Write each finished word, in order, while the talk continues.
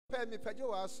Pay me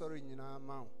pejo sorry nyina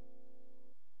ma.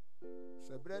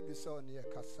 Se bread bi so ne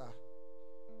kasa.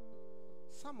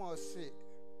 Some say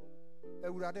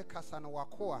ewurade kasa no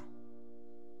wakoa.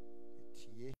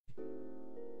 Tie.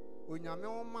 Onyame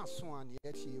o maso an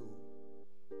ye tie o.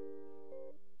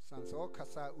 Sanse o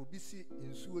kasa obisi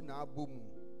nsuo na abomu.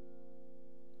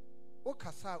 O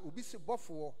kasa obisi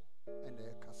bofo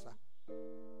ene kasa.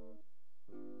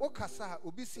 O kasa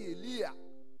obisi Elia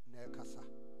na kasa.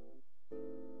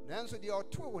 Nanso de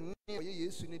oto woni ye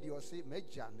Yesu ne de o se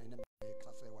magya na ne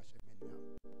kasa wa hye menya.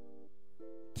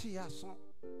 Ti aso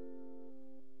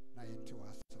na yenti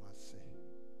wasase.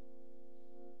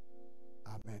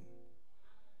 Amen.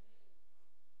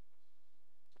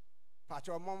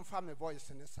 Pacho mom fa me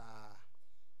voice ne sa.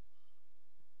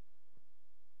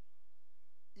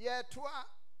 Ye toa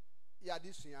ya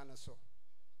disua ne so.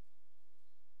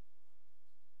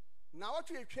 Na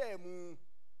otu etwa mu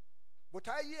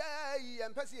botai ye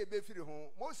empese ye befiri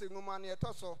ho Mose ngoma ne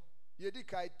etoso ye di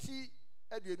kai ti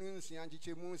aduenu nsia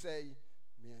nchiche mu sei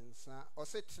miensa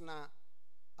osetena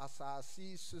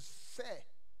asasi so se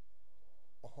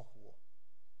ohoho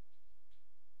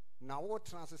na wo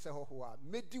trans se hoho a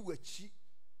medi wachi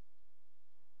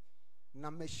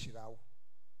na mehirawo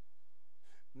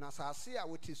na asase a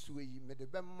wote suwe yi mede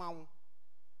be mawo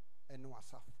ene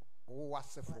wasafo wo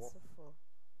wasefo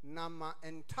na ma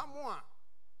entamo a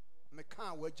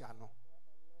meka wagya no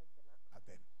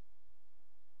abem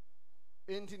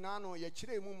enti nano ye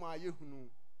kire mu ma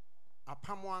yehunu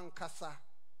apamo ankasa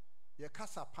ye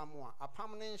kasa pamo a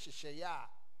apam ne nhyehyeye a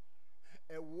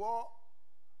ewo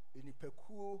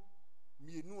enipakuo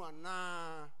mienu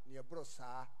ana ne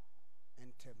ebrosa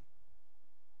entem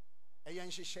eye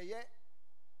nhyehyeye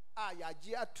a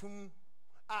yagye atum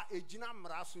a ejina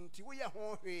mraso nti wo ye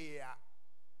ho hwe a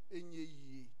enye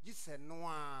yi gise no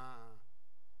a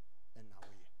ena wo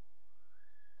ye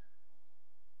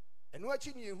eno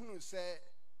achi ne ehunu se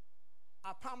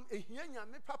apam ehia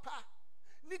nyame papa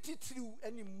ni titiriw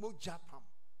eni mogya pam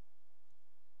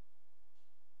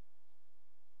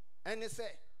ene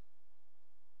se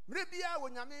mre bia wo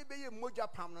nyame be ye mogya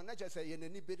pam no na che se ye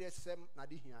nani beresem na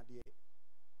de hiade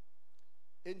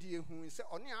endi ehun se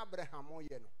one Abraham o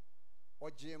ye no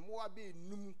oje moa be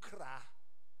num kra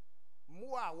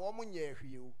moa wo mo nya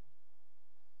hwie o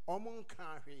omo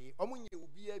nka hwe omo nya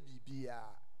obi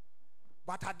abibia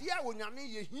batade a wo nyame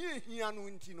ye hia no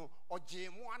nti no oje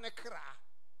moa ne kra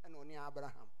ene one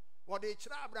Abraham wo de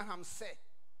kira Abraham se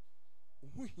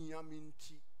hu hia me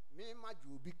nti me ma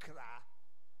je obi kra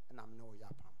na me no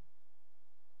yapam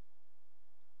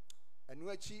enu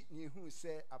achi ni hu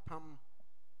se apam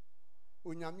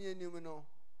onyame enim no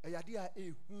eyade a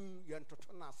ehu ye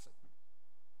ntoto nase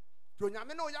to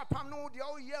onyame no yapam no de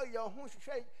o ye hu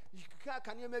hwehwe yika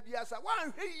kane ma biasa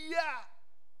wan hweyia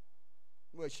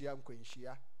mo ahia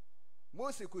nkwanhia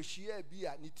Mose ko hia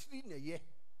bia ne tiri na ye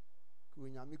ko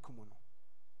onyame kumu no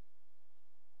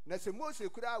na se Mose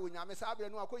kura onyame sabre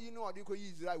no akoyi no ode koyi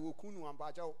Israel wo kunu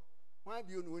ambaja wan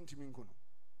bi no ntimi nkuno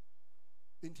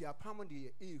enti apam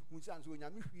de ehu sanso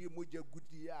onyame hwie mogya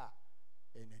gudi a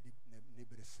enadi ne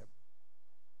beresem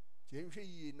tienhwe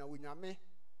yi na onyame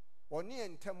one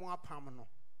entemu apam no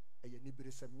eye ne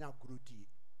beresem nya grodi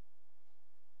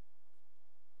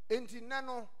enti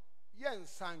nano yen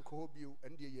san ko bio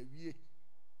ende ye wie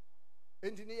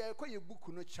enti ne ye koye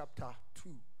buku no chapter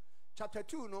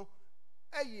 2 no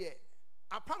eye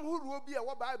apam huruo bi e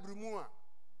wo Bible mu a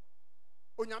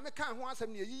onyame kan ho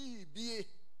asem ne yi bie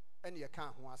ene ye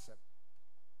kan ho asem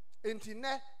enti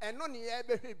ne eno ne ye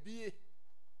behwe bie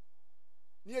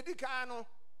ne yedika no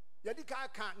yedika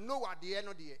ka Noah de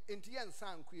no de enti ye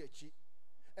nsan ku achi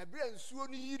ebre nsuo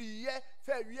no yiri ye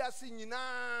fa wiase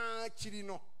nyina chiri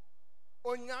no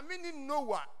onyame ni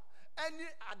Noah eni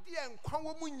ade enkwa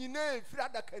wo mu nyina efiri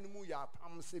adaka no mu ya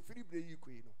pam se firi bre yi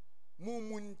koi no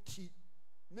mu nti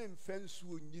memfa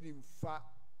nsuo nyiri mfa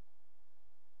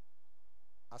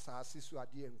asase su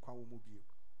ade enkwa wo mu bio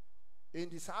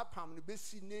endi sa pam no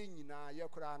besi ne nyina ye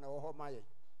kora na wo ho maye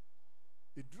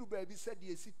eduru ba bi se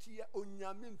de esitia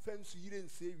onyame mfa nsu yire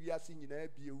nse wiase nyina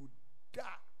bio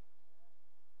da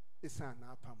esa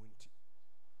na pam nti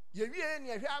ye wie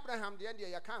ne hwe Abraham de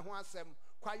ye kan ho asem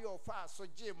kwaye ofa so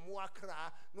je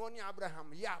moakra no ne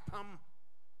Abraham ya pam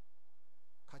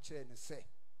ka kire ne se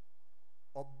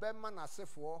obema na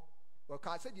sefo wo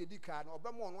ka se de dika na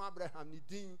obema ono Abraham ni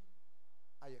din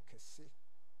aye kese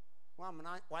wa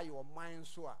mna waye o man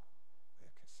so a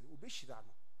aye kese obehira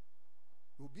no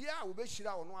obia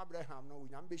obehira ono Abraham no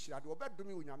onyam behira de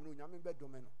obedome onyam no onyam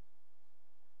bedome no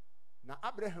na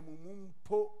Abraham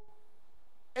mumpo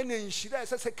ene nhira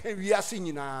sese kan wiase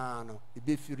nyina no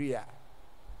ebefiri a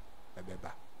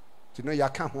ebeba no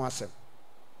yaka ho asem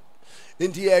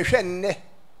enti ye hwe nne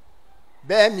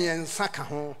be miensa ka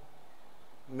ho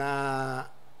na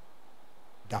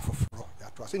da foforo ya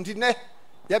to ase enti ne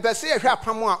ye be se ye hwe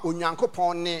apam a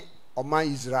onyankopon ne oman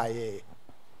Israel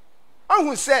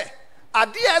ahu se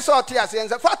ade ese ote ase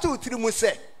ense fatu tirimu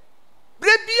se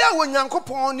bre bia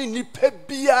onyankopon ne nipa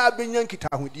bia benya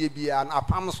nkitahodie bia na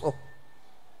apam so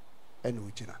ene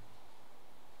ogina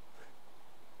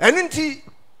enunti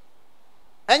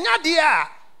enya de a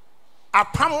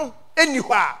apam eni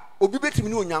ho a obi betimi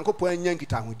ne onyankopon anya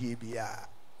nkitahodie bia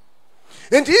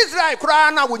enti Israel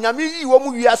kura na wonyame yi wo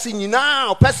mu wiase nyina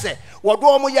opese wodo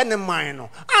wo ye ne man no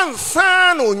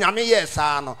ansa na onyame ye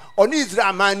saa no oni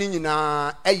Israel man ni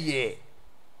nyina eye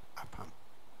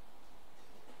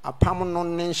apam no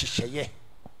ne hyehyeye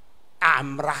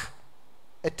amra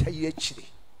etaye chiri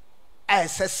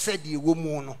esese de wo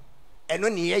mu no eno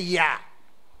ne ye ya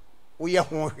wo ye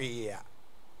ho hwe ya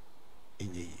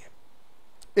enye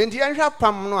enti yenhwa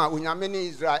apam no a onyame ne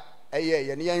Israel eye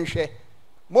ye ne yenhwe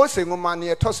Mose ngoma ne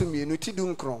etoso mienu tidu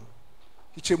nkron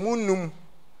kichemu num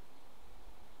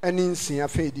ani nsia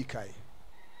fedi kai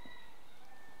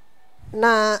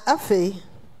na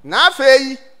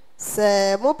afei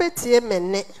se mo betie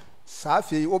menne sa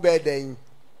afei obedan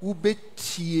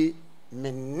ubetie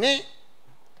menne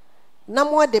na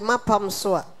mo de mapam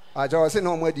so a aja se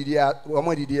no mo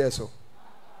adidi eso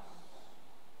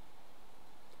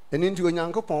eni nti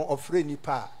onyankopon ofre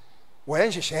nipa wo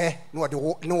yenhyehyɛ na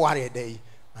ode ne ware dai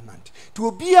anante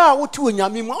to obia wote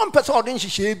onyame mu on pese ode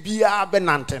nhyehyɛ bia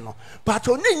benante no but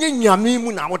oni nye nyame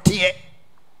mu na wote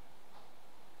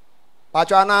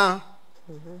Pachana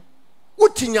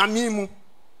wote nyame mu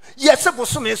yese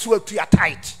bosome so atua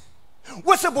tight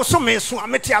wose bosome so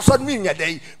amete aso me nya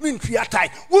dai me ntua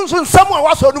tight wonso nsam a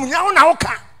waso no nya wo na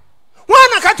woka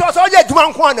wana ka to so ye adwuma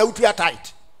nko na wotua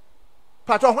tight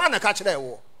pato wana ka kire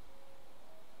wo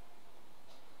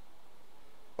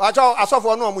pato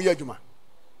asofo no mo ye adwuma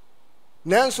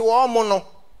nanso wo mo no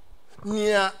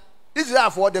nia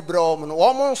Israel for the bro mo no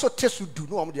wo mo nso tesu du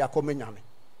no mo de akoma nyame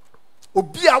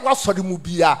obi a wasori mu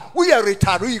bia wo ye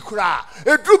retire kura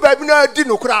edru ba bi na di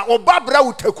no kura obabra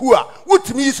utaku a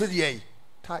wotimi iso de yi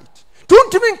tight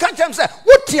tuntimi nka chem se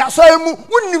woti aso emu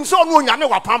wonnim se ono onyame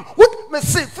wapam wot me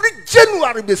se free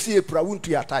January be se epra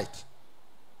wontu ya tight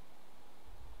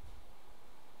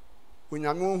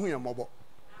onyame ohu ye mobo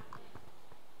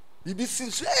bibi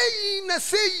sinso na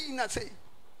sei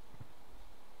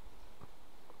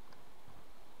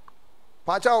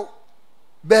pachao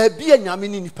baby anyame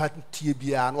ni nipa tie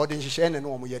bia na ode nhyehyɛ ne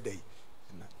no mo yɛ dai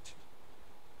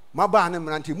maba ne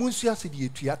mrante munsu ase de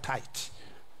etua tight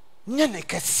nye ne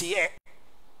kɛseɛ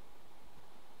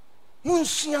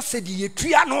munsu ase de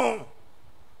etua no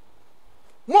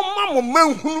momma mo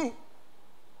manhunu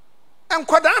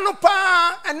enkoda no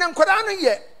pa ene enkoda no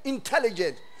yɛ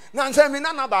intelligent na nsa mi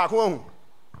na ba ko hu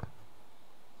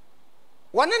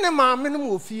wɔne ne maame no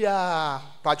mo ofia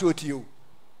pacho tio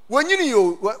wonyini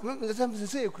yo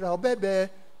se kura obebe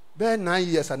be 9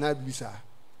 years ana bisa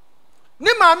ne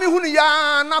maame hunu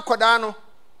ya na koda no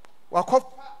wakɔ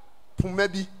puma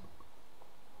bi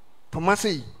puma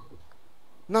sei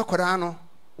na koda no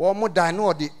wo mo dan no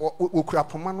ode okura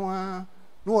puma no a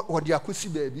no ode akosi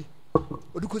baabi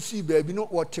ode kosi baabi no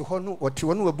wote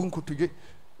hɔ no wabunkotuje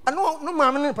ano no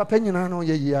maame ne papa nyina no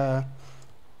ye ya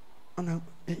ana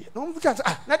no mfuta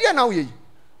na dia na wo ye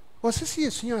wasisi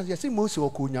esunya ya se Mose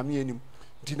wako nyame anim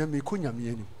ntina me ko nyame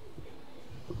anim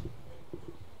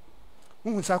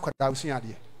munsa kwada usunya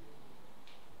de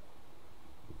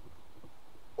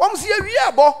wamsi awi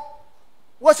abo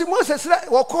wasi Mose sira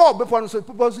wako bepo no so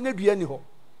pepo so na dua ni ho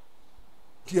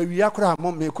ti awi akora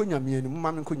mo me ko nyame anim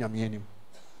ma me ko nyame anim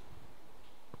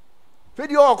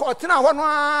fedi o ko tena ho no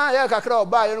a ya kakra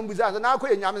oba ya no buza na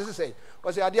akɔ nyame sesɛ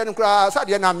wasi ade no kura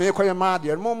sade na me kɔ ma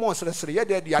de mo sere ye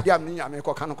de ade am ni nyame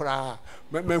kɔ kan kura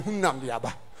me hunnam de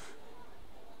aba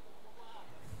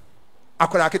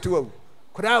akora ketewa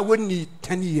kura woni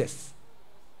 10 years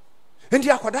endi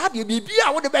akoda de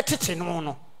bibia wo de betete no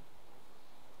no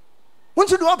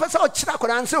wontu do opesa o kira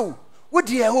akora nse wo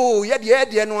de ho ye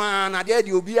de no na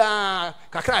de obia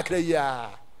kakra kra yi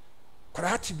a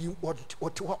kora ti bi wo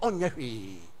onye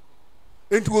hwe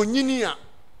entu onyini a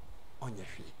onye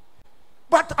hwe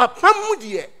but apam de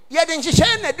ye de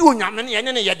nhyehyɛ na de onyame ne ye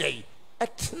ne ye dai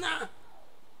etna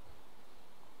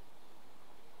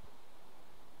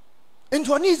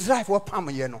entu oni Israel for pam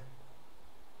ye no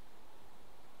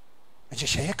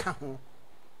nhyehyɛ ka ho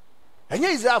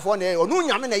enye Israel for na onu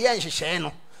nyame na ye nhyehyɛ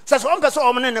no sɛ so on pɛ sɛ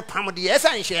o ne pam de ye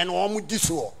sɛ nhyehyɛ no o mu di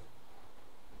so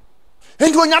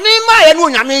And when Yamima and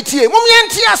Unyami tea,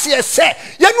 Mumiantias, yes, say,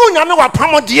 Yanunyami wa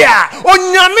Pamodia,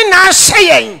 Unyamina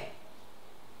saying.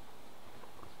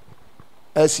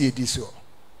 As he did so.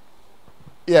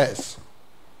 Yes.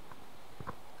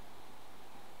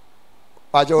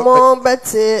 Mo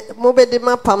bete mo bedi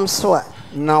mapam so a.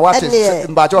 Now what is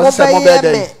Bajo say mo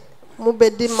bedi? Mo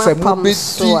bedi mapam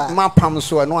so a. Mapam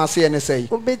so no ase ene say.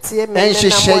 Mo beti e me na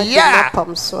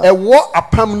mapam so a. E wo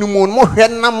apam no mu mo hwe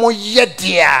na mo ye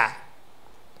dia.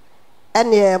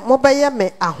 Ene mo beye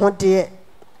me ahode.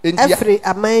 Every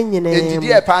aman nyina. Enti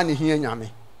dia pa ne hia nyame.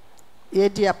 Ye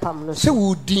dia pam no. Se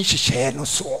wo din hihye no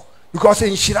so. Because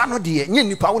enhira no de nye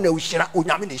nipa wo na wo hira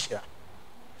onyame ne hira.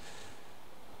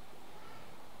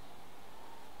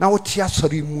 Na wo tia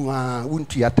sori mu a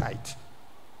wontua tight.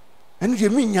 Enu je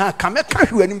minya ka me ka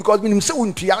hwani because minim se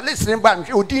wontua listen ba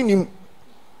nhwe odin nim.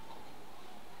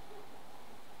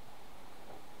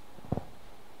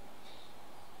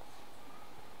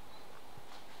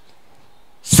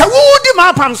 Se wo di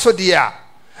ma pam so dia.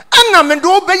 Ana me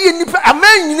do be ye nipa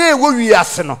amanyina e wo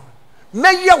wiase no.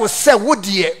 Meye wo se wo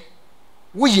de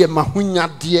wo ye mahonya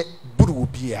de buru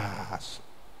bia.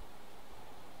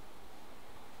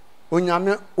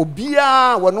 Onyame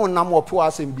obia wono nam opo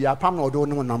asem bia pam na odo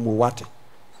no nam wate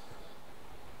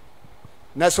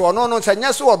na so ono no se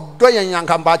nya so odo yen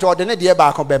yankampa che ode ne de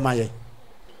ba ko be maye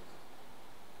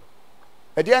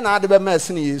e de na ade be ma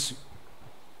asini Yesu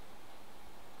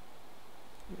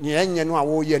nye no a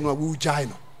wo ye no a wo jai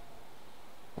no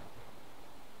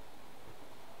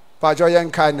pa jo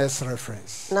yen kindness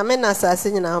reference na me na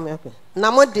sase nyina ho me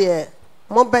na mo de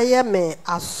mo be ye me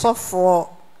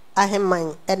asofo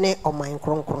aheman ene oman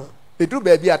kronkron edu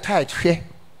ba bia tight hwe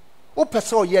wo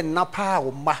pese oye na pa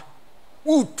wo ma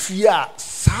wo tua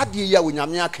saade ya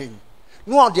onyame akan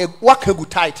no de waka gu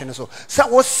tight ne so sa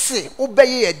wo se wo be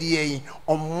ye de yi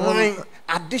oman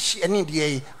adehye ene de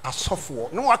yi asofo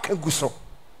no waka gu so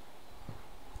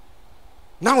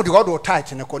na wo de odo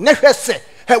tight ne ko ne hwe se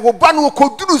he wo ba no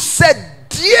ko duru se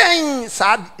dien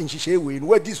sa nhihye we no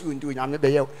wadi so ndi onyame be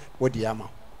ye wo de ama.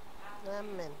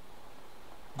 Amen.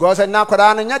 God said, "Now,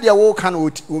 Kodan, and yet you walk on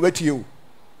with you."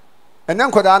 And then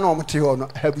Kodan, no material, no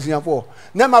helps you for.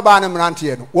 Never ban him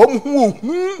rantian.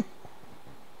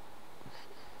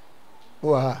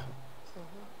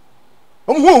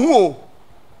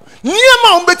 Near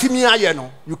Mount Betty,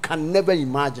 you can never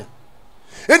imagine.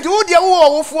 And to the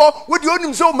war for would you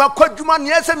own so much quadruman,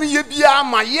 yes, and ye be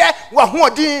my ye,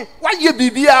 what did why ye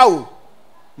be out?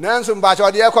 Nansen Bacho,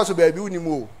 the echoes of baby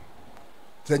anymore.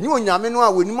 The new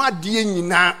Yamino will not dear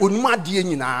na, would not dear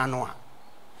no.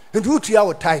 And who to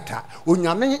our tighter, when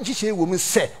Yaman, she woman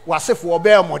say, was a for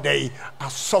bear more day, a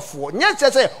software. Yes, I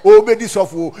say, obey this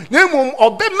software. Name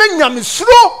or be men is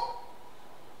slow.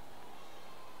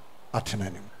 At an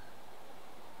enemy.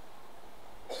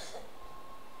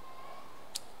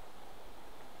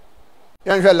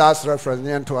 Your last reference,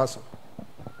 near to us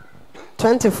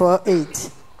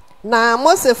 24:8. Na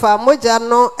Mosefa moja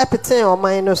no epeten o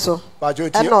man no so.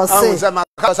 E no say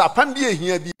because apam bi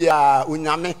ehia bia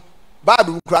onyame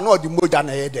Bible kura na odi moja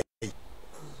na yede.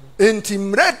 Enti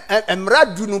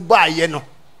emradu no ba ye no.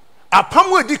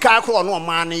 Apam odi ka kro no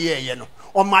man ne ye no.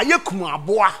 O ma yekum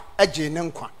aboa age ne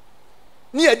nkwa.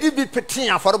 Ni edi bi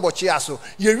peten aforebochi aso.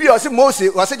 Ye wi o se Mose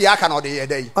o se de aka na odi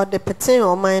yede yi. O de peten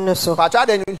o man no so. Pacha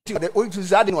de nti o tu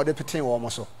zade na odi peten wo mo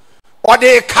so. O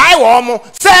de kai wo mo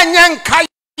se nyen kai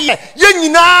ye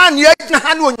nyina ne agina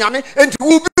ha no onyame enti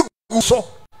wo bi gu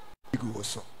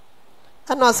so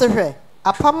ana se hwe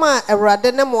apam a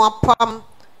Awurade ne mo apam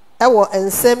e wo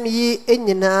ensem yi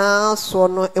enyina so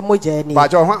no emoja ni ba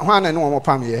jo hwan ne wo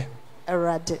pam ye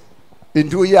Awurade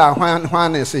ndu ye a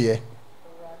hwan ne se ye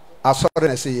asore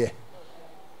ne se ye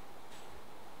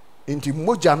enti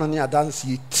moja no ne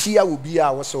adanse tia obi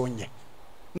a wo so onye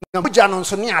na moja no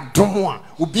so ne adom a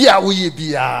obi a wo ye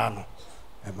bia no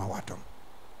e ma wadom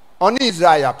on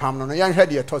Israel pam no yan hwe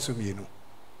de toso mienu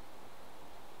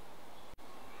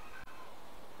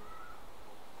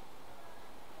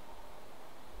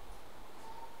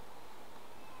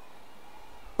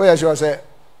oya sure say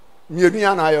mienu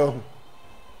ya na ayo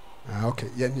okay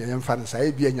yen fa nsa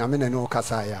e bia nyame na no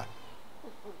kasa ya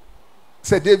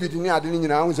say David ni ade ni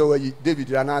nyina hu so wayi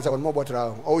David ra na say on mo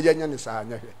botra o ye nya ni sa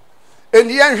nya hwe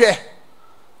eni yan hwe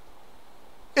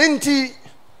enti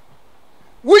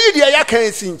wuyi dia ya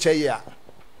kan si nche ya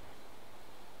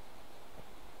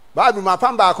Bible ma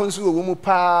pam ba konsu wo mu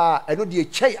pa eno de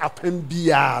chei apam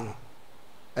bia no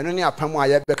eno ni apam a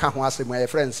ye beka ho asem a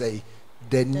friend say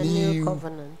the new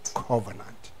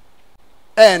covenant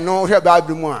no hwe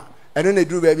Bible mu a eno na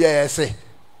duru ba bia ye say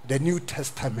the New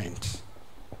Testament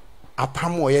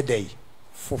apam wo ye dey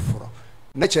foforo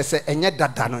na kyerɛ sɛ ɛnyɛ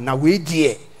dada no na wei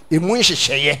die emu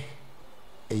nhyehyɛeɛ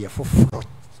ɛyɛ foforo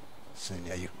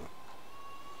sɛnea yɛhu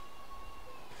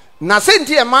na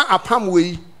sɛnti ɛma apam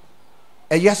wei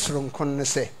ɛyɛ soronko no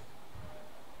sɛ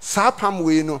saa apam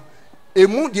wei no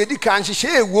emu deɛ di ka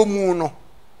nhyehyɛeɛ ɛwɔ mu no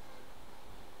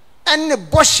ɛne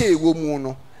bɔhyɛ ɛwɔ mu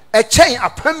no ɛkyɛn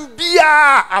apam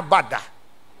biara abada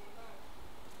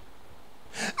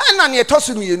ɛna ne ɛtɔ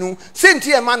so mmienu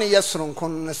sɛnti ɛma ne yɛ soronko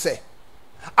no sɛ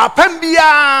apam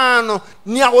biara no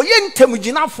nea ɔyɛ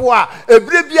ntamgyinafoɔ a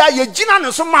ebire biara yɛgyina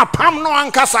ne so ma apam no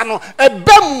ankasa no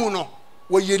ɛbɛ mu no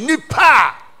wɔyɛ nipa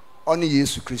a ɔne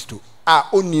Yesu Kristo a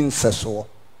ɔnni nsɛsoɔ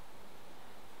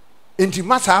enti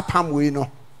ma saa apam wei no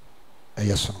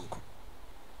ɛyɛ soronko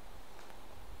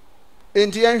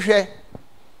enti yɛnhwɛ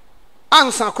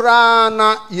ansa koraa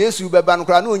na Yesu bɛba no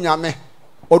koraa na onyame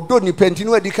odo nipa nti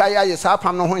no adika yɛ saa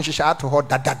apam no ho nhyehyɛ ato hɔ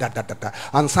dadadadada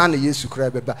ansa na Yesu koraa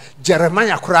bɛba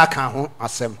Jeremiah koraa ka ho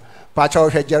asɛm paacha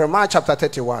hwɛ Jeremiah chapter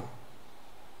 31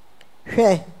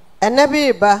 hwɛ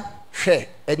ɛnabi ba hwɛ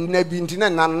ɛnabi nti na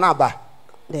nanna ba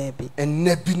debi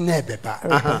ɛnabi na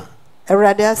bɛba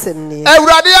Awurade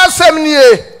asɛm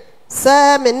nie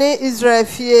sɛ me ne Israel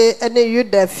fie ne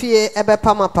Yuda fie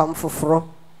ɛbɛpam apam foforo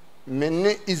me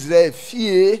ne Israel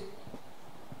fie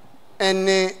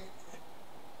ne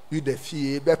Yuda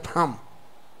fie bɛpam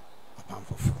apam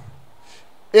foforo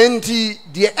enti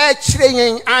deɛ ɛkyerɛ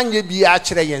yɛn anye bi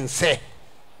akyerɛ yɛn sɛ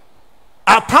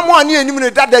apam a ne anim ne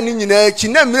dada ne nyinaa akyi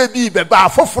na mmerɛ bi bɛba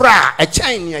foforo a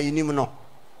ɛkyɛn ne anim no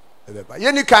bɛba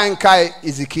yɛni kankae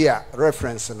Ezekiel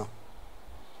reference no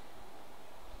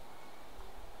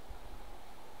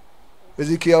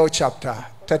Ezekiel chapter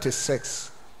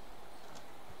 36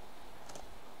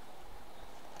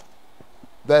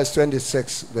 verse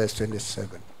 26 verse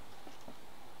 27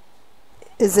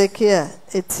 Ezekiel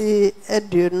eti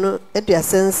aduonu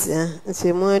aduasansia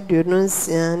nsemu aduonu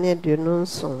nsia ne aduonu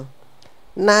nson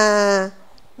na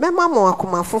mema mo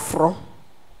akoma foforo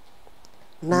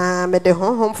na mede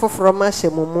honhom foforo ma hyɛ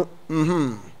mo mu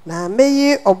na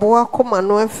meyi obo akoma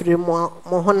no afiri mo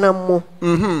honam mu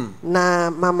na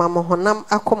mama mo honam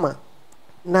akoma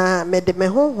na mede me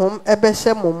honhom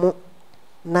ɛbɛhyɛ mo mu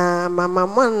na mama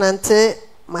mo nante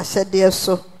mahyɛdeɛ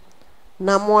so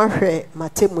na mo ahwɛ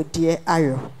matemudie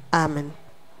ayo amen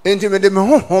enti mede me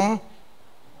honhom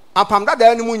apam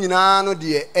dada no mu nyinaa no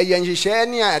de ɛyɛ nhyehyɛ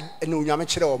ne a na onyame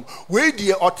kyerɛ wɔm wei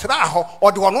die ɔtra hɔ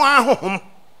ɔde ɔno ahohom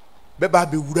bɛba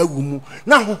bɛwura wu mu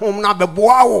na honhom na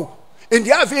bɛboa wo enti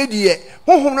afei die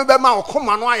honhom no bɛma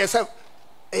ɔkoma no ayɛ sɛ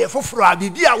ɛyɛ foforo a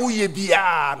biribi a woyɛ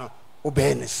biara no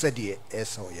wobɛyɛ ne sɛdeɛ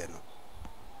ɛsɛ ɔyɛ no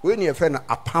wei ne yɛfrɛ no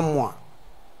apam a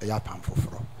ɛyɛ apam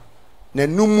foforo na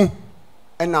numu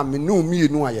ɛna me no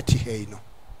mmienu a yɛte ha yi no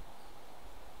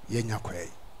yɛnya kwae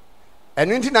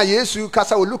ɛno nti na Yesu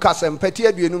kasa wɔ Lukas mpati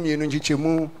aduonu mmienu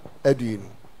nkyekyɛmu aduonu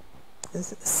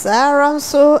Sarah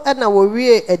nso ɛna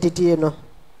wɔwie adidie no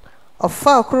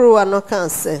ɔfa kuruwa no kan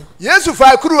sɛ Yesu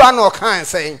fa kuruwa no kan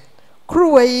sɛ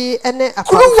kuruwa yi ɛne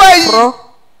apam foforo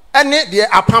ɛne deɛ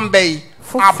apam bɛyi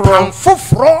apam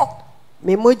foforo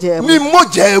me mogya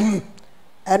mu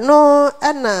ɛno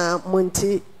ɛna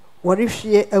monti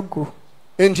wɔrehwie agu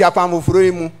enti apam foforo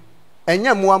yi mu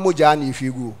ɛnyɛ mmoa mogya na ehwie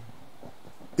gu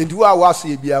enti wo a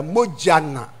wase bia mogya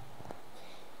na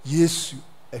Yesu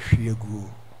ahwie gu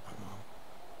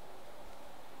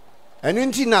ɛno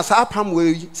nti na saa apam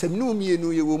wei sɛ menu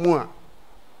mienu yɛ wɔ mu a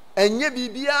ɛnyɛ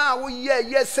bibia wo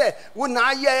yɛ sɛ wo na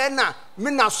ayɛ na me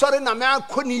na sɔre na me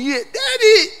akɔ ne yie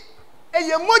dabi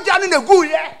ɛyɛ mogya no na gu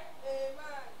yɛ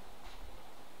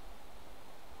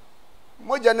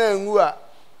mogya na ngu a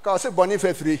ka ɔsɛ bɔne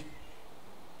fɛfire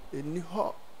ɛni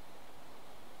hɔ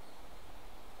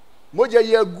mogya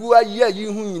yɛ gu a yɛ yi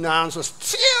ho nyinaa nso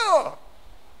still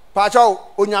paakyɛw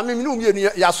onyame menu mienu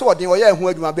yɛaso ɔden ɔyɛ ho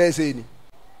adwuma bɛyɛ sɛ ni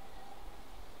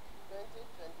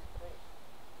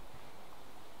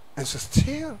and so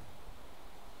still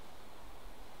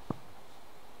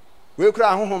we kura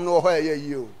honhom no hɔ ɛyɛ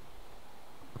yie o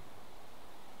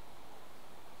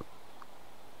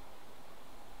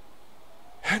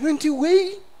ɛno nti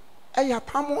wei ɛyɛ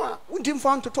apam a wonti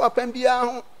mfa ntoto apam biara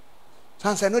ho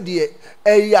sanse no deɛ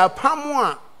ɛyɛ apam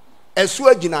a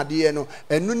ɛso agyinadeɛ no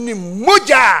ɛno ni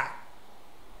mogya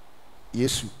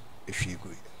Yesu ehwie gu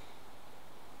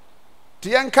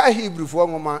tiyanka Hebrefoɔ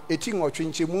ngoma eti nwɔtwe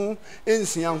nkyɛmu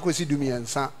ensia nkosi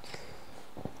dumiɛnsa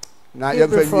na yɛmfa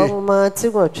wie Hebrefoɔ ngoma ti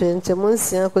nwɔtwe nkyɛmu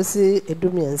ensia nkosi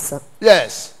edumiɛnsa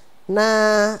yes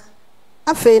na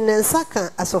Afei ne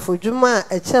nsaka asofodwuma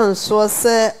a echenso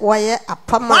se waye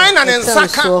apama why na ne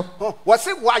nsaka was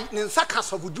it why ne nsaka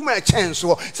asofodwuma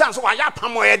echenso say so waye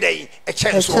apama ye dey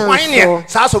echenso why ne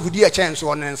sa asofodi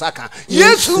echenso ne nsaka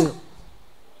Yesu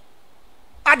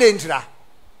adentira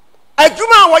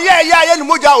adwuma wo ye ne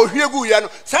moja ohwiegu ye no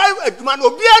sa adwuma no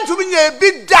obi antumi nya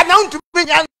bi da na ntumi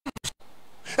nya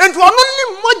enti ono ni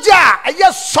moja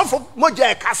aye sofo moja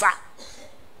ekasa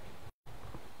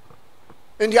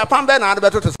enti apamba na ade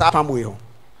beto to sa apambo ye ho.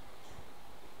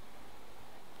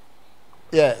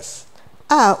 Yes.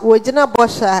 Wojina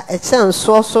bosha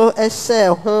echenso so ehye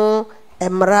ho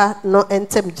emra no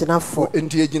entem ginafo.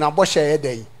 Enti ejina bosha ye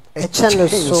den.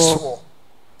 Echenso.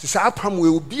 Ti sa apamwe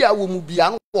obi a wo mu bia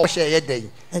no bosha ye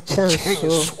den.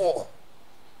 Echenso.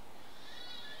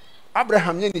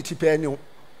 Abraham nye ni tipe ani.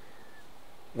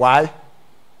 Why?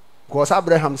 Because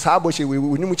Abraham sa bosha we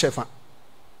onimu chefa.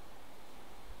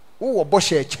 Wo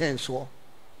bosha echenso.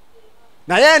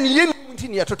 Na ya ni ye nti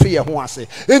ne yetoto ye ho ase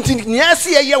enti ne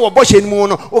ase ye wo bo hye mu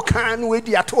no o kan no we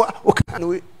di ato o kan no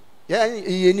we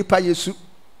ye nipa Yesu.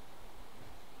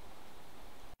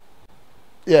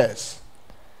 Yes.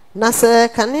 Na se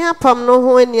kanea pam no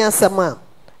ho ani asema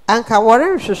anka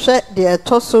wore hwehwe de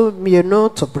etoso mienu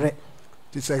to bre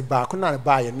ti se ba ko na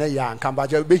ba ye na ya anka ba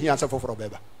je be hia se foforo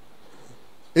beba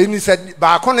eni se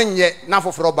ba ko no nye na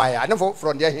foforo ba ya na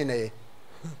foforo de he na ye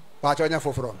ba cho nya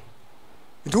foforo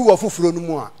ntu wo foforo no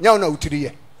mu a nya na utiri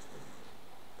ye.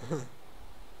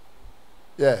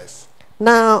 Yes.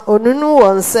 Na onunu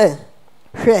won se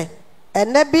hwe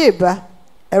ene biba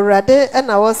Ewrade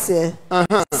na wo se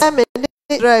me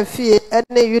Israel fie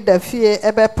ene Yuda fie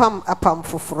ebe pam apam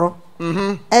foforo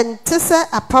ente se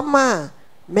apam a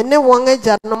me ne won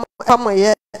agyanom pam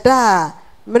ye da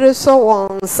mere so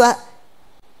won sa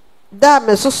da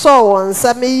me so won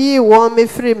sa me yi won me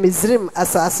firi Misrim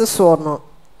asase so no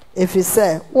efi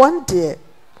se won de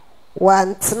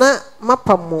wantena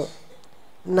mapamu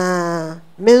na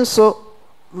menso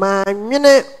ma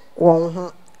nwene won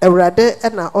ho Ewrade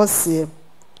na osie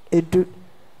edu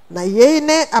na yei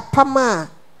ne apama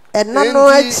ena no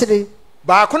akiri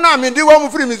ba ko na me di wo mu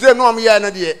firi Misrim no am ye na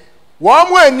de wo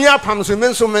mu ani apam so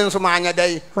menso ma anya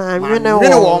dai ma nwene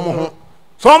wo mu ho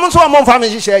so mo so mo fa me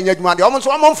hihye anya dwuma de mo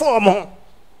so mo fo mo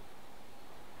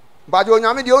ba jo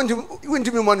nyame de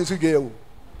wonti mi mo ne sudwe o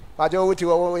ba jo wuti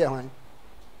wo ye hwan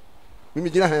mi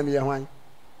gina ha mi ye hwan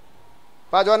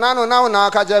ba jo na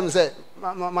ka jam se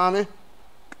maame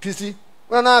pisi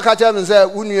na ka jam se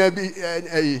wunua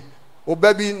bi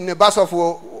obabi ne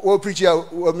basofo wo preach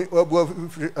wo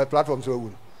platform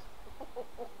so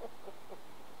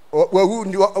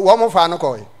wo mo fa no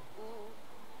ko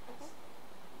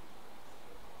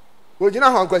wo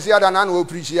gina ho kwasi ada na wo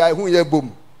preach ya hu ye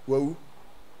bom wo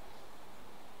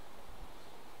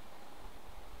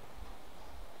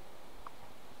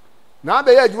na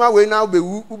be ya adwuma we na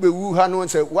ubewu ha no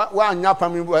se wa anya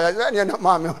pam ne na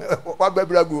ma me wa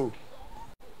babrago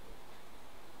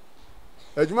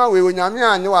adwuma we onyame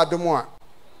anye wa dom a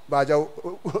baja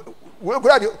we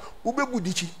kura de ubebu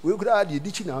dichi we kura de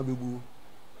dichi na bebu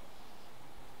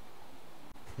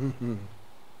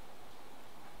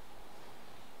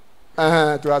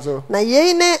tuazo na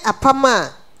yei ne apama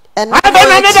ena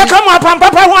na me de kam apam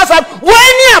papa ho asem we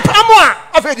ni apam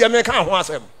a afa de me kan ho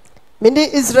asem mini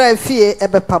Israel fie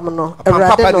ebepam no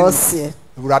Ewrade no osie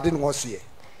Ewrade no osie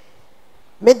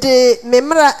me de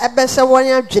memra ebehye won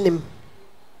adwenem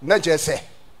na je se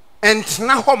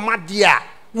entna ho made a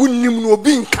wonnim no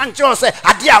obi nka nche se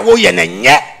ade a wo ye na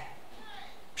nye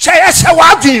hye wa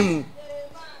adwem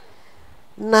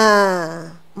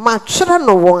na matwere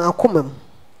no won akomam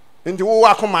ndi wo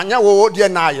akoma nya wo de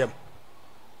na ayem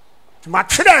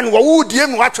matwere no wo die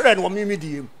mu atwere no mimi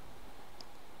die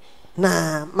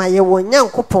na maye won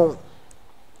Nyankopon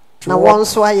na won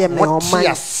so aye me oman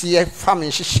ya se fam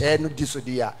hihye no di so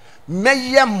dia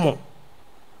meye mo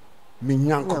me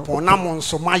Nyankopon na mo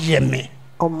nso maye me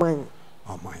oman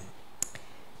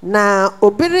na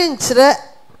obiri nkyere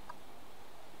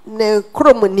ne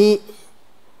kromuni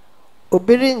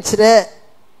obiri nkyere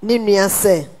ni nua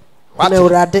se na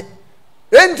Ewrade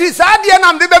enti saade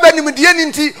na mde beba nim die ni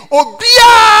nti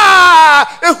obia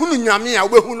ehunu nyame a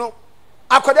obehu no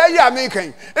akoda yi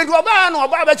amekan enti oba na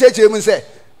oba ba cheche mu se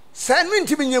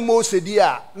ntimi nye Mose di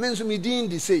a menso mi din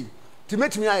di sei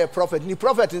timetimi aye prophet ni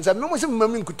prophet nsa me mo se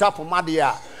mammi nkuta pomade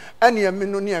a ene me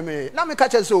no ne me na me ka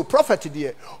che se o prophet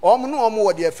die omo no omo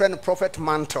wo de friend prophet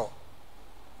mantle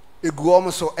egu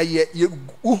omo so eye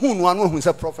uhu no anu hu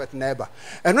se prophet na eba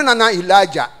eno na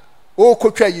Elijah o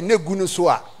kotwa yi na gu no so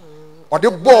a ode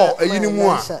bo ayi ni mu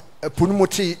a punu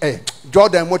moti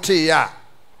Jordan moti ya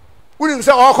wunim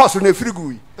se o koso na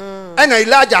firigu ena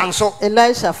Elijah so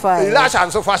Elisha fire.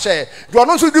 Elisha so fa share do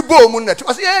no so di bo mu net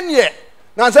o se ene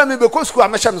na say me be ko school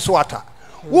amehye me so ata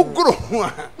wo gro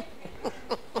ho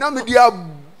na me dia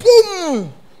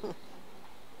boom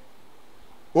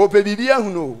o pe bibia hu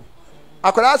no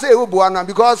akwara say wo boa na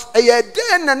because eye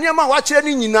den na niam a wa kire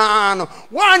ni nyina no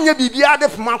wanya bibia de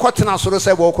pema kwotena so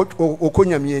say wo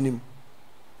okonyame anim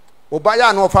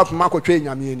obaya na ofa pema kwotwe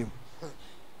nyame anim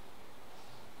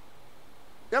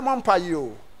ye mompa yi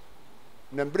o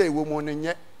na mbre wo mu ne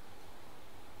nye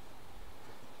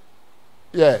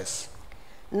yes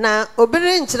na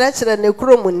obere nkyerɛkyerɛ ne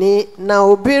kuromuni na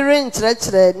obere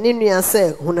nkyerɛkyerɛ ne nua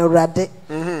sɛ hunawurade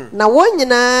na wɔn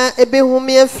nyinaa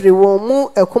ebehumi afiri wɔn mu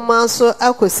akuma so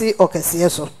akosi ɔkɛseɛ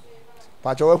so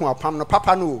pacho wo hu apam no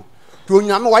papa no to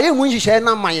onyame wa ye hu nhyehyɛ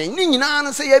na mayen ni nyinaa no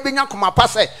sɛ ye benya koma pa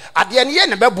sɛ ade ne ye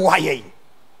ne bɛboa ye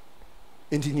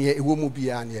enti ne ye ewo mu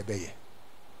bia ne ye bɛyɛ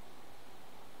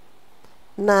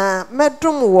na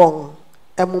medum wɔn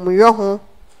amumuyɔ ho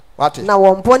wate na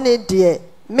wɔn bɔne deɛ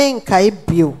menkae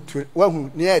bio wa hu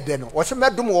ne ye de no wo se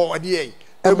medum wo de ye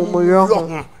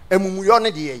amumuyɔ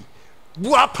ne de ye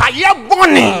bua paye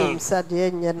bɔne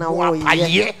sadeɛ nyɛ na wo wɔyɛ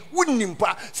paye wonim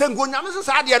pa sɛ ngonyame se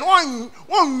sa de no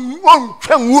on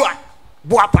twanwu a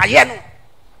bua paye no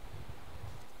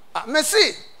me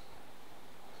see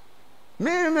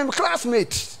me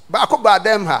classmate ba ko ba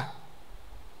dem ha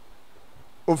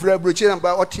ofra brochi na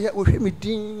ba ote o hwe me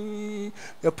din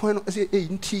e point no say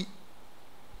nti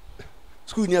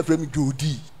school ni afra me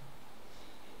jodi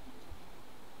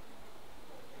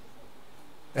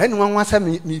enu wanwa sa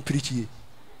me preachie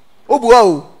obua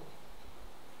o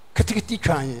ketiketi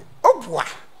twan obua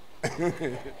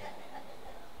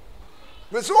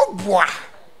me so obua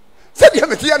se dia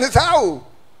me tia ne sa o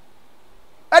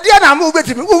adia na ma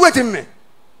ubetimi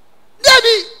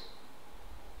Debi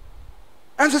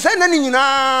and so say na ni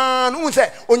nyina no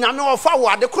say onyame ofa wo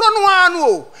ade kro no anu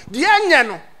o de enye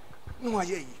no no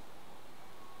aye yi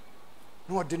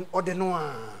no ode no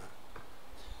a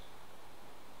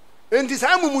endi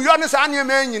sa mumuyo ne sa ne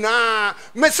ma nyina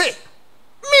me se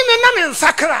me na me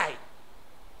nsakrai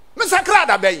me sakra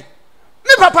da bey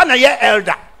me papa na ye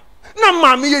elder na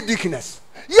ma me ye deaconess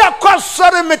ya ko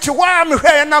sore me ti wa me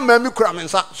hwe na ma me kura me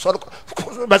nsa sore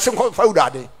ba se ko fa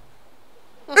udade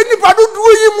eni pa do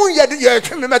duo yi mu ye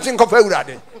twe me meti nko fa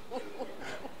urade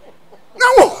na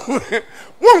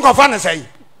wo nko fa ne sei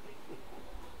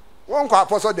wo nko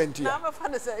aposo denti na me fa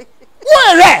ne sei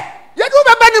wo re ye do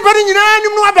be bani bani nyina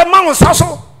nim no abe ma wo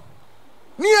saso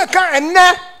ni e ka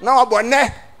enne na wo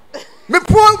bonne me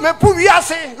pu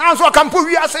wiase na so ka mpu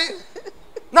wiase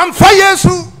na mfa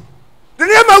Yesu de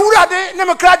ne ma urade ne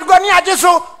me kra dugo ni age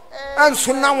so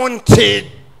anso na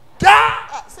wonte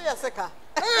da se yeseka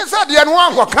said the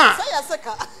one can.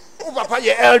 Oh, papa,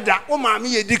 ye elder, oh, mammy,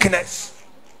 ye deaconess.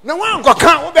 No one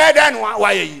can, oh, bad and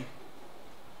why.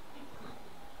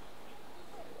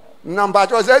 Number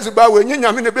was as about when you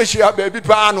in the bishop, baby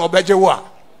pan or bejawa.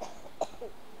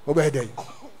 Obey day.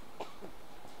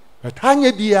 But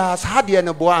Tanya be as hardy and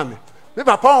a boam. Me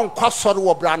papa on quassor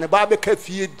or brand a barbecue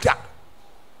feed duck.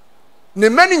 The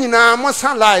many in our must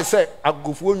sunlight say, I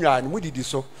go for you and we did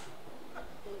so.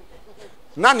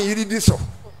 None he did so.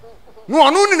 No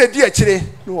one in the dear chile,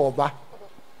 no oba.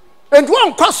 And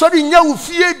one question in your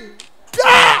fear.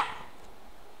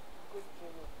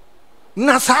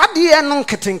 Nasadi and non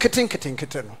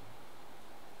kitten.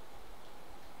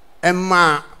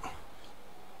 Emma,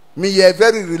 me a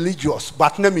very religious,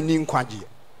 but name in Quadia.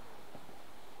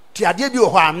 Tiadia you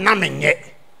are namming yet,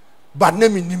 but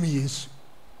name in Nimies.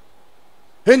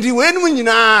 And you went when you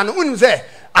know, say.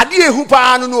 Adie hu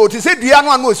pa no to say dua no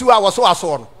anu osi wa wo so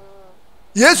aso no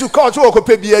Yesu ka so ko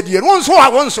pe bia die won so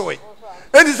won so we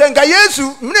enti se nka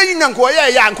Yesu mna yinya nko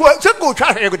ye ya nko se ko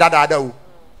twa hwe dadaada o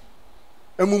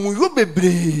amumu yo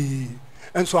bebre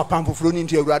enso apampofro ni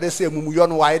nti awurade se amumu yo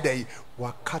no wa ye dai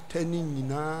wakata ni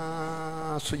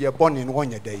nyina so ye bone no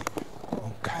onye dai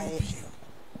onkai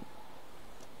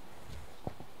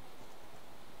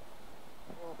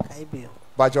bi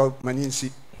bajo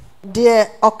maninsi de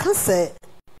okase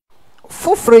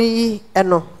foforo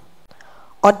eno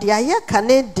ode aye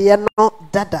kane de no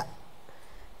dada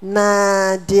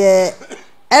na de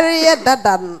ereye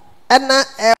dada ena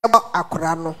ebo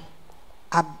akora no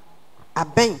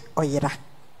aben oyira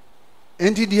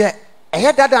enti de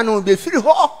eye dada no be firi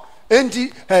ho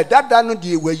enti dada no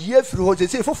de wayi firi ho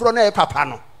se foforo na e papa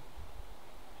no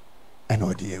ena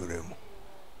ode ewremu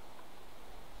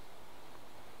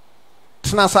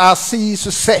tena sa si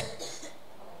so se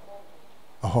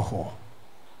oh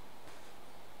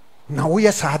na wo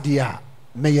ye sadia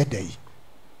me ye dai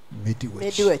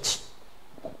mediwachi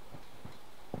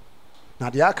na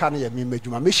de aka no ye me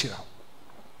madwuma mehira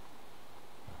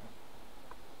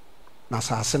na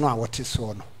saase no a wote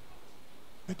so no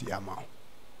na di ama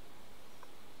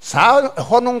sa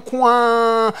ho no nko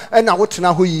a na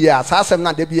wotena ho yi a saasem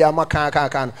na da bia maka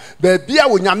no ba bia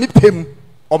wo nyame pem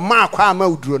o ma akwa ama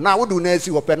uduro na wo do na asi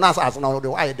wo pe na saase na wo de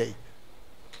why dey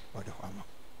wo de ho ama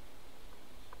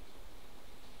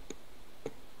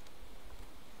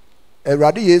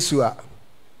Ewurade Yesu a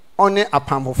one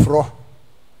apamfoforo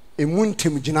emu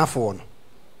ntem ginafo no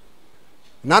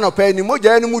na no pe ni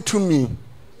mogya ni mutumi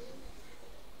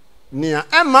nia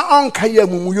ema onka ya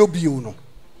mumuyo bio no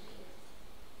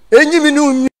enyimi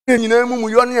ni nyina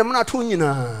mumuyo ne emna to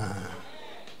nyina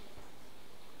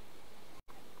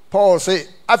Paul say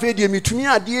afi de mitumi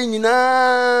ade nyina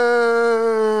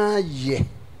ye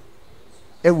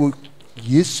ewo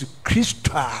Yesu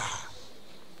Kristo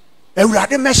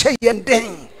Ewurade mehye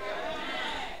yenden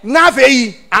na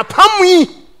fei apam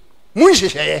yi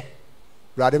munhyehyeye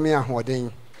Ewurade me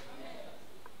ahoden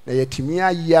na yetimi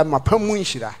ayi mapam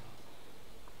munhyira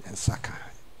ensaka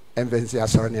envensi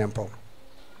asoro ne empom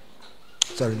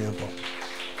sorry ne empom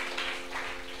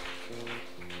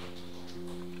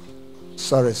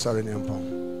sorry ne empom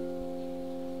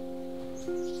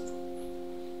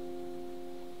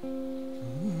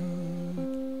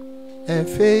a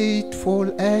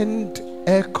faithful and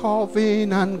a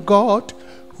covenant God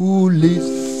who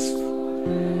lives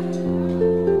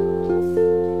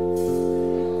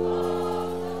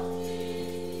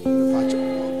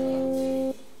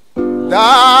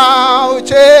Thou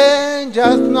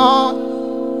changest not,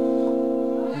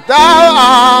 thou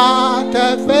art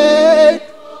a faith.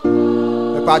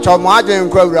 The patch of my dream,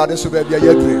 Quaver, so baby,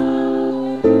 your dream.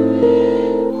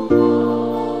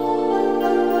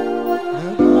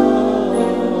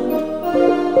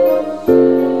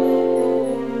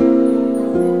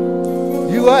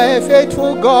 You are a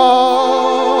faithful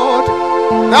God,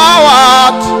 thou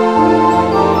art.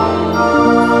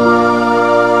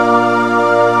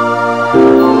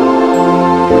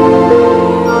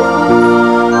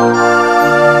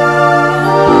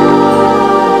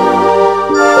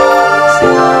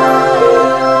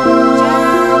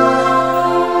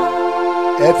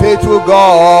 A faithful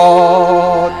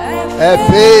God, a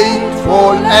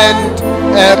faithful and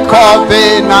a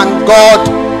covenant God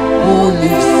who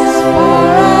lives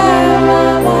forevermore.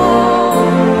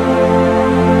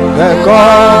 The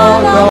God